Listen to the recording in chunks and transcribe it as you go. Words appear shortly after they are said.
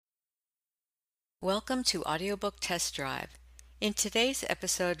Welcome to Audiobook Test Drive. In today's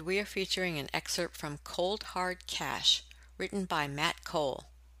episode, we are featuring an excerpt from Cold Hard Cash, written by Matt Cole.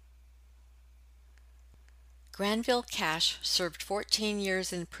 Granville Cash served 14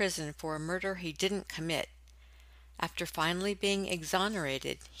 years in prison for a murder he didn't commit. After finally being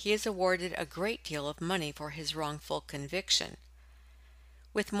exonerated, he is awarded a great deal of money for his wrongful conviction.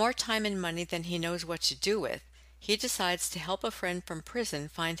 With more time and money than he knows what to do with, he decides to help a friend from prison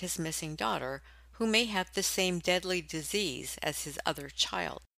find his missing daughter, who may have the same deadly disease as his other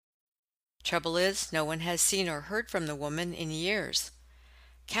child. Trouble is, no one has seen or heard from the woman in years.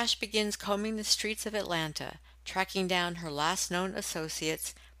 Cash begins combing the streets of Atlanta, tracking down her last known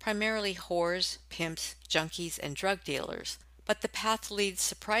associates, primarily whores, pimps, junkies, and drug dealers. But the path leads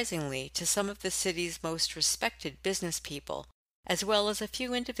surprisingly to some of the city's most respected business people, as well as a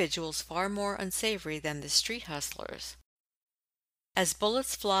few individuals far more unsavory than the street hustlers. As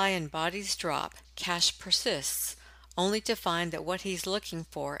bullets fly and bodies drop, Cash persists, only to find that what he's looking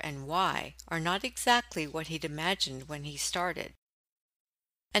for and why are not exactly what he'd imagined when he started.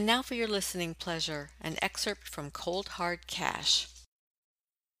 And now for your listening pleasure, an excerpt from Cold Hard Cash.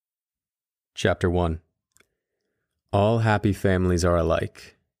 Chapter 1. All happy families are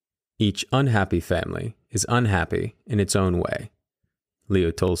alike. Each unhappy family is unhappy in its own way.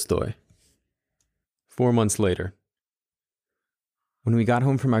 Leo Tolstoy. 4 months later. When we got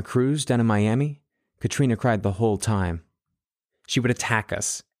home from our cruise down in Miami, Katrina cried the whole time. She would attack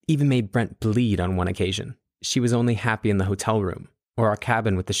us, even made Brent bleed on one occasion. She was only happy in the hotel room, or our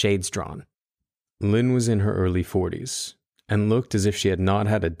cabin with the shades drawn. Lynn was in her early 40s, and looked as if she had not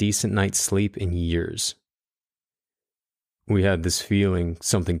had a decent night's sleep in years. We had this feeling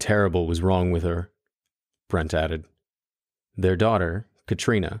something terrible was wrong with her, Brent added. Their daughter,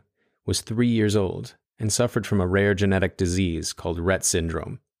 Katrina, was 3 years old and suffered from a rare genetic disease called Rett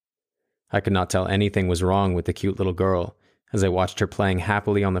syndrome. I could not tell anything was wrong with the cute little girl as I watched her playing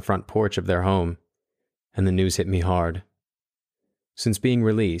happily on the front porch of their home, and the news hit me hard. Since being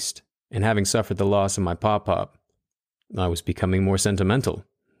released, and having suffered the loss of my pop-pop, I was becoming more sentimental,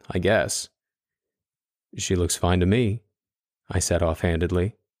 I guess. She looks fine to me, I said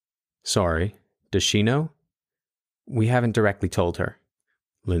offhandedly. Sorry, does she know? We haven't directly told her,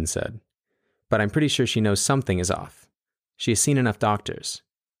 Lynn said. But I'm pretty sure she knows something is off. She has seen enough doctors,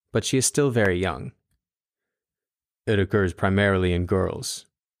 but she is still very young. It occurs primarily in girls,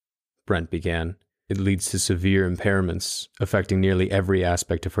 Brent began. It leads to severe impairments, affecting nearly every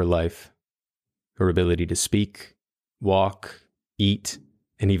aspect of her life. Her ability to speak, walk, eat,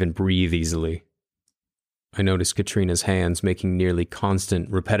 and even breathe easily. I noticed Katrina's hands making nearly constant,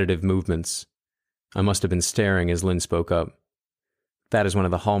 repetitive movements. I must have been staring as Lynn spoke up. That is one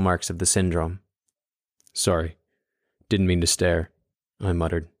of the hallmarks of the syndrome. Sorry, didn't mean to stare, I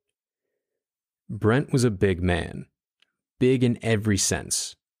muttered. Brent was a big man. Big in every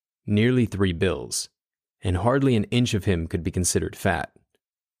sense. Nearly 3 bills, and hardly an inch of him could be considered fat.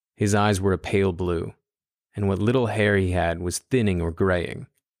 His eyes were a pale blue, and what little hair he had was thinning or graying.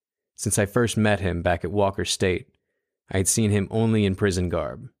 Since I first met him back at Walker State, I had seen him only in prison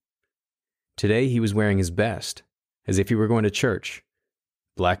garb. Today he was wearing his best, as if he were going to church.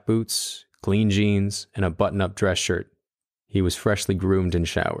 Black boots, clean jeans, and a button-up dress shirt. He was freshly groomed and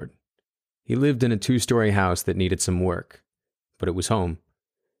showered. He lived in a 2-story house that needed some work, but it was home.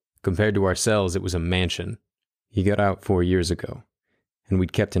 Compared to our cells, it was a mansion. He got out 4 years ago, and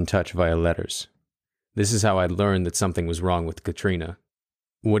we'd kept in touch via letters. This is how I'd learned that something was wrong with Katrina.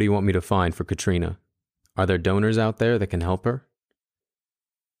 What do you want me to find for Katrina? Are there donors out there that can help her?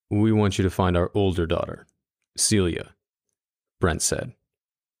 We want you to find our older daughter, Celia, Brent said.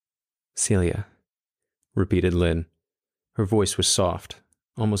 Celia, repeated Lynn. Her voice was soft,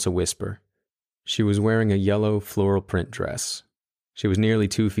 almost a whisper. She was wearing a yellow floral print dress. She was nearly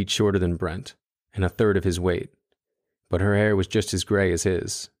 2 feet shorter than Brent, and a third of his weight, but her hair was just as gray as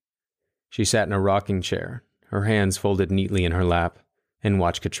his. She sat in a rocking chair, her hands folded neatly in her lap, and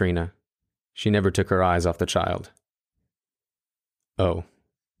watched Katrina. She never took her eyes off the child. Oh,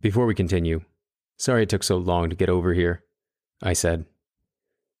 before we continue, sorry it took so long to get over here, I said.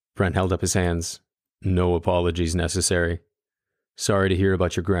 Brent held up his hands. No apologies necessary. Sorry to hear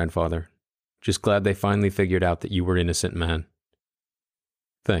about your grandfather. Just glad they finally figured out that you were innocent, man.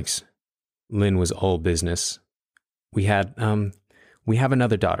 Thanks. Lynn was all business. We have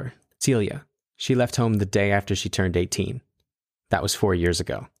another daughter, Celia. She left home the day after she turned 18. That was 4 years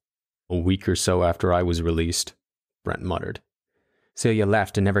ago. A week or so after I was released, Brent muttered. Celia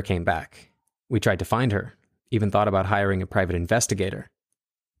left and never came back. We tried to find her, even thought about hiring a private investigator.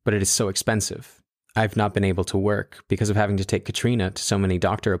 But it is so expensive. I've not been able to work because of having to take Katrina to so many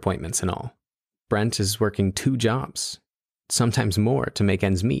doctor appointments and all. Brent is working 2 jobs, sometimes more, to make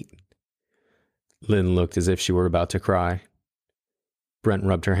ends meet. Lynn looked as if she were about to cry. Brent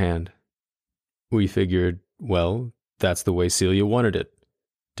rubbed her hand. We figured, well, that's the way Celia wanted it,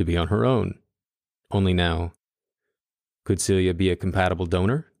 to be on her own. Only now. Could Celia be a compatible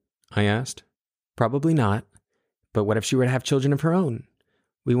donor? I asked. Probably not. But what if she were to have children of her own?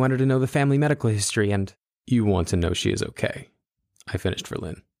 We wanted to know the family medical history and... You want to know she is okay, I finished for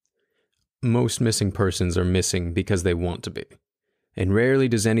Lynn. Most missing persons are missing because they want to be, and rarely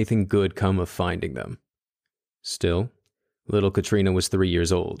does anything good come of finding them. Still, little Katrina was 3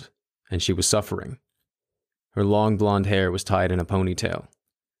 years old, and she was suffering. Her long blonde hair was tied in a ponytail.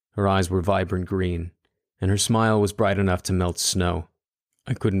 Her eyes were vibrant green, and her smile was bright enough to melt snow.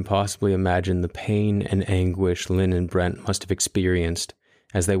 I couldn't possibly imagine the pain and anguish Lynn and Brent must have experienced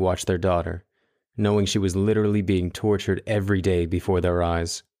as they watched their daughter, knowing she was literally being tortured every day before their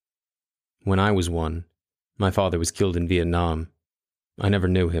eyes. When I was 1, my father was killed in Vietnam. I never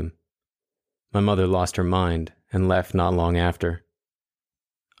knew him. My mother lost her mind and left not long after.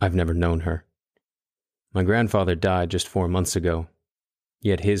 I've never known her. My grandfather died just 4 months ago,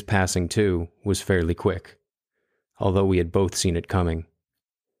 yet his passing too was fairly quick, although we had both seen it coming.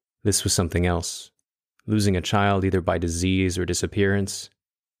 This was something else, losing a child either by disease or disappearance.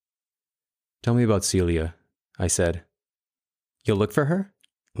 Tell me about Celia, I said. You'll look for her?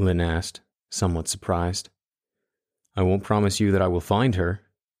 Lynn asked, somewhat surprised. I won't promise you that I will find her.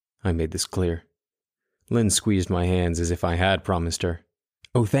 I made this clear. Lynn squeezed my hands as if I had promised her.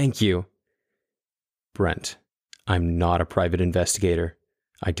 Oh, thank you. Brent, I'm not a private investigator.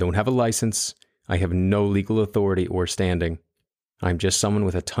 I don't have a license. I have no legal authority or standing. I'm just someone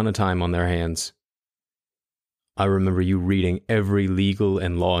with a ton of time on their hands. I remember you reading every legal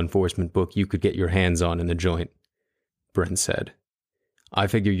and law enforcement book you could get your hands on in the joint, Brent said. I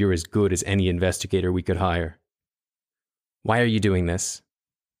figure you're as good as any investigator we could hire. Why are you doing this?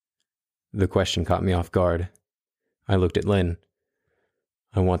 The question caught me off guard. I looked at Lynn.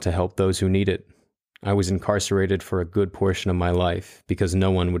 I want to help those who need it. I was incarcerated for a good portion of my life because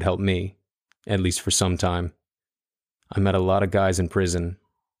no one would help me, at least for some time. I met a lot of guys in prison,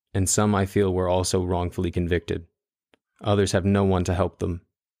 and some I feel were also wrongfully convicted. Others have no one to help them.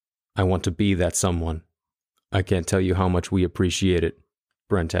 I want to be that someone. I can't tell you how much we appreciate it,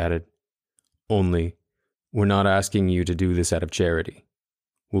 Brent added. Only, we're not asking you to do this out of charity.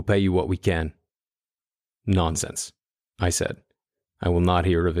 We'll pay you what we can. Nonsense, I said. I will not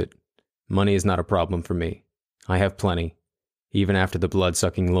hear of it. Money is not a problem for me. I have plenty, even after the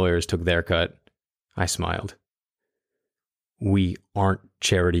blood-sucking lawyers took their cut. I smiled. We aren't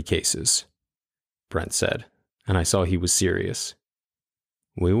charity cases, Brent said, and I saw he was serious.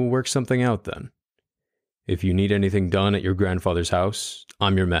 We will work something out then. If you need anything done at your grandfather's house,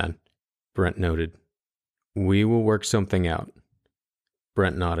 I'm your man, Brent noted. We will work something out.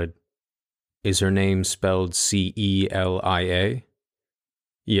 Brent nodded. Is her name spelled Celia?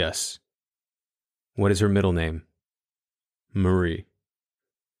 Yes. What is her middle name? Marie.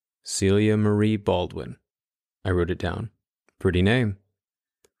 Celia Marie Baldwin. I wrote it down. Pretty name.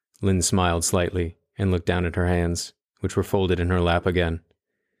 Lynn smiled slightly and looked down at her hands, which were folded in her lap again.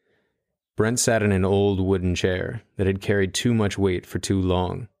 Brent sat in an old wooden chair that had carried too much weight for too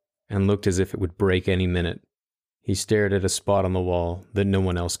long and looked as if it would break any minute. He stared at a spot on the wall that no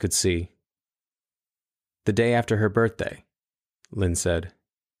one else could see. The day after her birthday, Lynn said.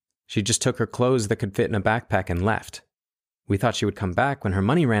 She just took her clothes that could fit in a backpack and left. We thought she would come back when her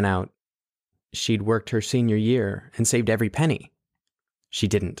money ran out. She'd worked her senior year and saved every penny. She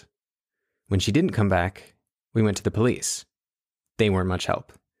didn't. When she didn't come back, we went to the police. They weren't much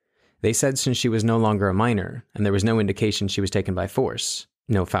help. They said since she was no longer a minor and there was no indication she was taken by force,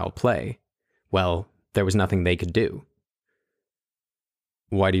 no foul play, well, there was nothing they could do.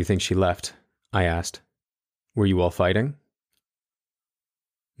 Why do you think she left? I asked. Were you all fighting?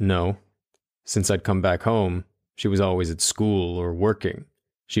 No. Since I'd come back home, she was always at school or working.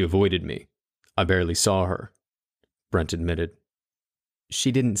 She avoided me. I barely saw her, Brent admitted.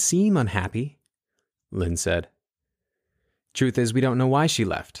 She didn't seem unhappy, Lynn said. Truth is, we don't know why she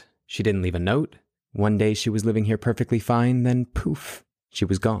left. She didn't leave a note. One day she was living here perfectly fine, then poof, she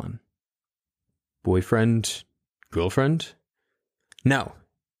was gone. Boyfriend? Girlfriend? No.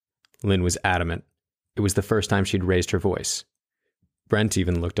 Lynn was adamant. It was the first time she'd raised her voice. Brent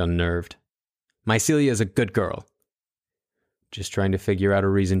even looked unnerved. My Celia's a good girl. Just trying to figure out a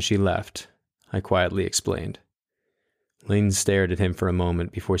reason she left, I quietly explained. Lynn stared at him for a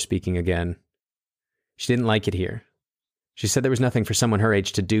moment before speaking again. She didn't like it here. She said there was nothing for someone her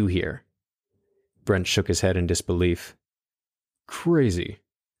age to do here. Brent shook his head in disbelief. Crazy.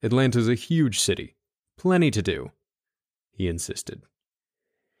 Atlanta's a huge city. Plenty to do, he insisted.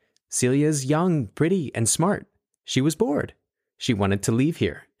 Celia's young, pretty, and smart. She was bored. She wanted to leave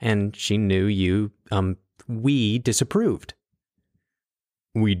here, and she knew we disapproved.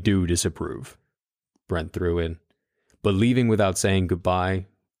 We do disapprove, Brent threw in. But leaving without saying goodbye,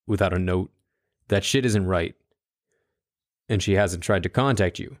 without a note, that shit isn't right. And she hasn't tried to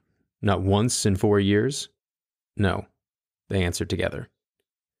contact you? Not once in 4 years? No, they answered together.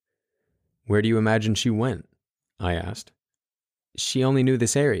 Where do you imagine she went? I asked. She only knew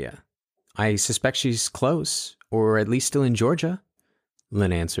this area. I suspect she's close, or at least still in Georgia,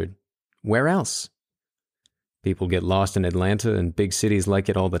 Lynn answered. Where else? People get lost in Atlanta and big cities like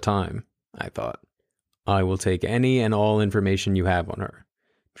it all the time, I thought. I will take any and all information you have on her.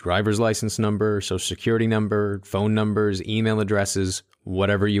 Driver's license number, social security number, phone numbers, email addresses,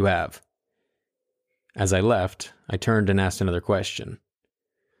 whatever you have. As I left, I turned and asked another question.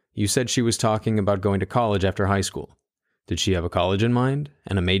 You said she was talking about going to college after high school. Did she have a college in mind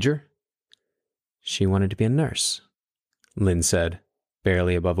and a major? She wanted to be a nurse, Lynn said,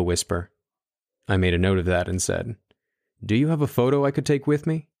 barely above a whisper. I made a note of that and said, Do you have a photo I could take with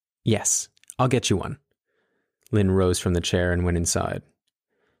me? Yes, I'll get you one. Lynn rose from the chair and went inside.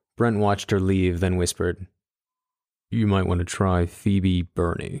 Brent watched her leave, then whispered, You might want to try Phoebe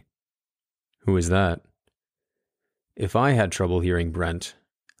Burney. Who is that? If I had trouble hearing Brent,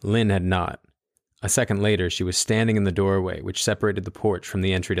 Lynn had not. A second later, she was standing in the doorway which separated the porch from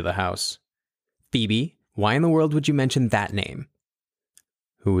the entry to the house. Phoebe? Why in the world would you mention that name?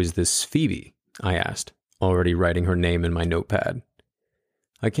 Who is this Phoebe? I asked, already writing her name in my notepad.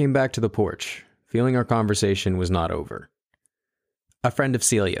 I came back to the porch, feeling our conversation was not over. A friend of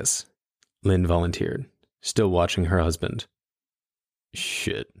Celia's, Lynn volunteered, still watching her husband.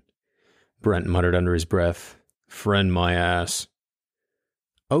 Shit, Brent muttered under his breath. Friend my ass.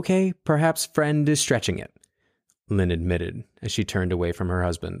 Okay, perhaps friend is stretching it, Lynn admitted as she turned away from her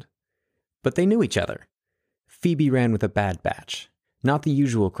husband. But they knew each other. Phoebe ran with a bad batch, not the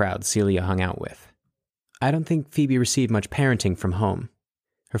usual crowd Celia hung out with. I don't think Phoebe received much parenting from home.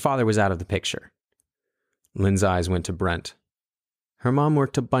 Her father was out of the picture. Lynn's eyes went to Brent. Her mom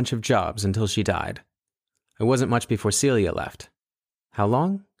worked a bunch of jobs until she died. It wasn't much before Celia left. How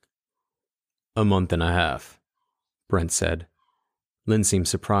long? A month and a half, Brent said. Lynn seemed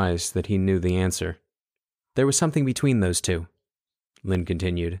surprised that he knew the answer. There was something between those two, Lynn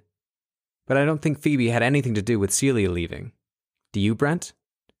continued. But I don't think Phoebe had anything to do with Celia leaving. Do you, Brent?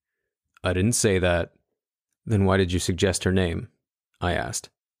 I didn't say that. Then why did you suggest her name? I asked.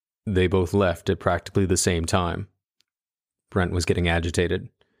 They both left at practically the same time. Brent was getting agitated.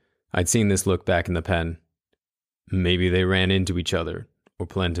 I'd seen this look back in the pen. Maybe they ran into each other, or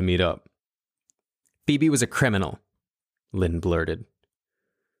planned to meet up. Phoebe was a criminal, Lynn blurted.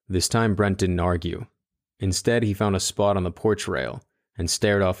 This time Brent didn't argue. Instead, he found a spot on the porch rail and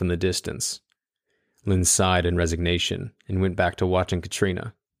stared off in the distance. Lynn sighed in resignation and went back to watching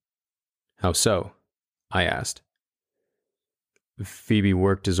Katrina. How so? I asked. Phoebe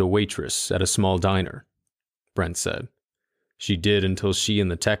worked as a waitress at a small diner, Brent said. She did until she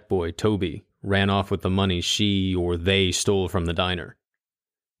and the tech boy, Toby, ran off with the money she or they stole from the diner.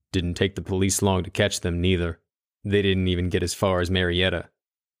 Didn't take the police long to catch them, neither. They didn't even get as far as Marietta.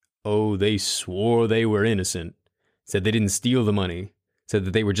 Oh, they swore they were innocent. Said they didn't steal the money. Said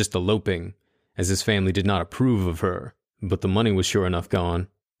that they were just eloping, as his family did not approve of her. But the money was sure enough gone,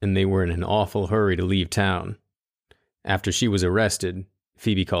 and they were in an awful hurry to leave town. After she was arrested,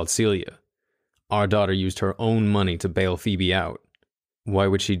 Phoebe called Celia. Our daughter used her own money to bail Phoebe out. Why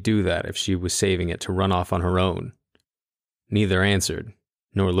would she do that if she was saving it to run off on her own? Neither answered,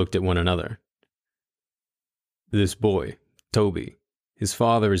 nor looked at one another. This boy, Toby, his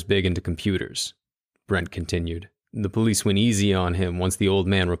father is big into computers, Brent continued. The police went easy on him once the old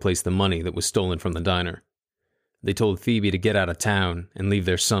man replaced the money that was stolen from the diner. They told Phoebe to get out of town and leave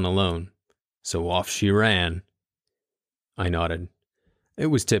their son alone. So off she ran. I nodded. It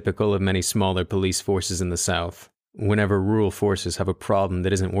was typical of many smaller police forces in the South. Whenever rural forces have a problem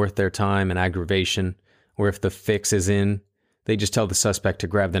that isn't worth their time and aggravation, or if the fix is in, they just tell the suspect to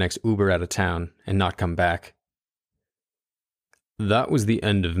grab the next Uber out of town and not come back. That was the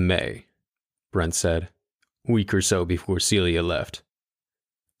end of May, Brent said, a week or so before Celia left.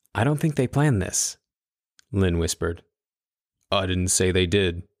 I don't think they planned this, Lynn whispered. I didn't say they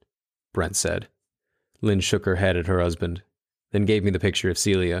did, Brent said. Lynn shook her head at her husband, then gave me the picture of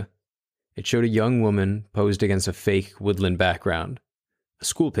Celia. It showed a young woman posed against a fake woodland background, a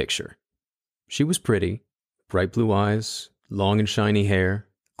school picture. She was pretty, bright blue eyes, long and shiny hair,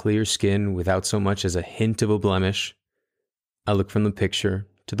 clear skin without so much as a hint of a blemish. I looked from the picture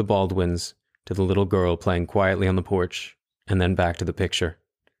to the Baldwins, to the little girl playing quietly on the porch, and then back to the picture.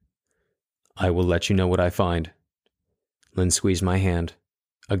 "I will let you know what I find." Lynn squeezed my hand.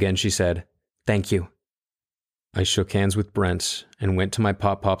 Again she said, "Thank you." I shook hands with Brent and went to my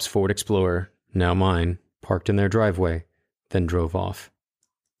Pop-Pop's Ford Explorer, now mine, parked in their driveway, then drove off.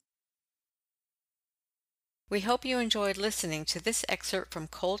 We hope you enjoyed listening to this excerpt from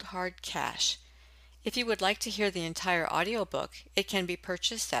Cold Hard Cash. If you would like to hear the entire audiobook, it can be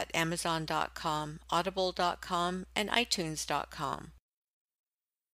purchased at Amazon.com, Audible.com, and iTunes.com.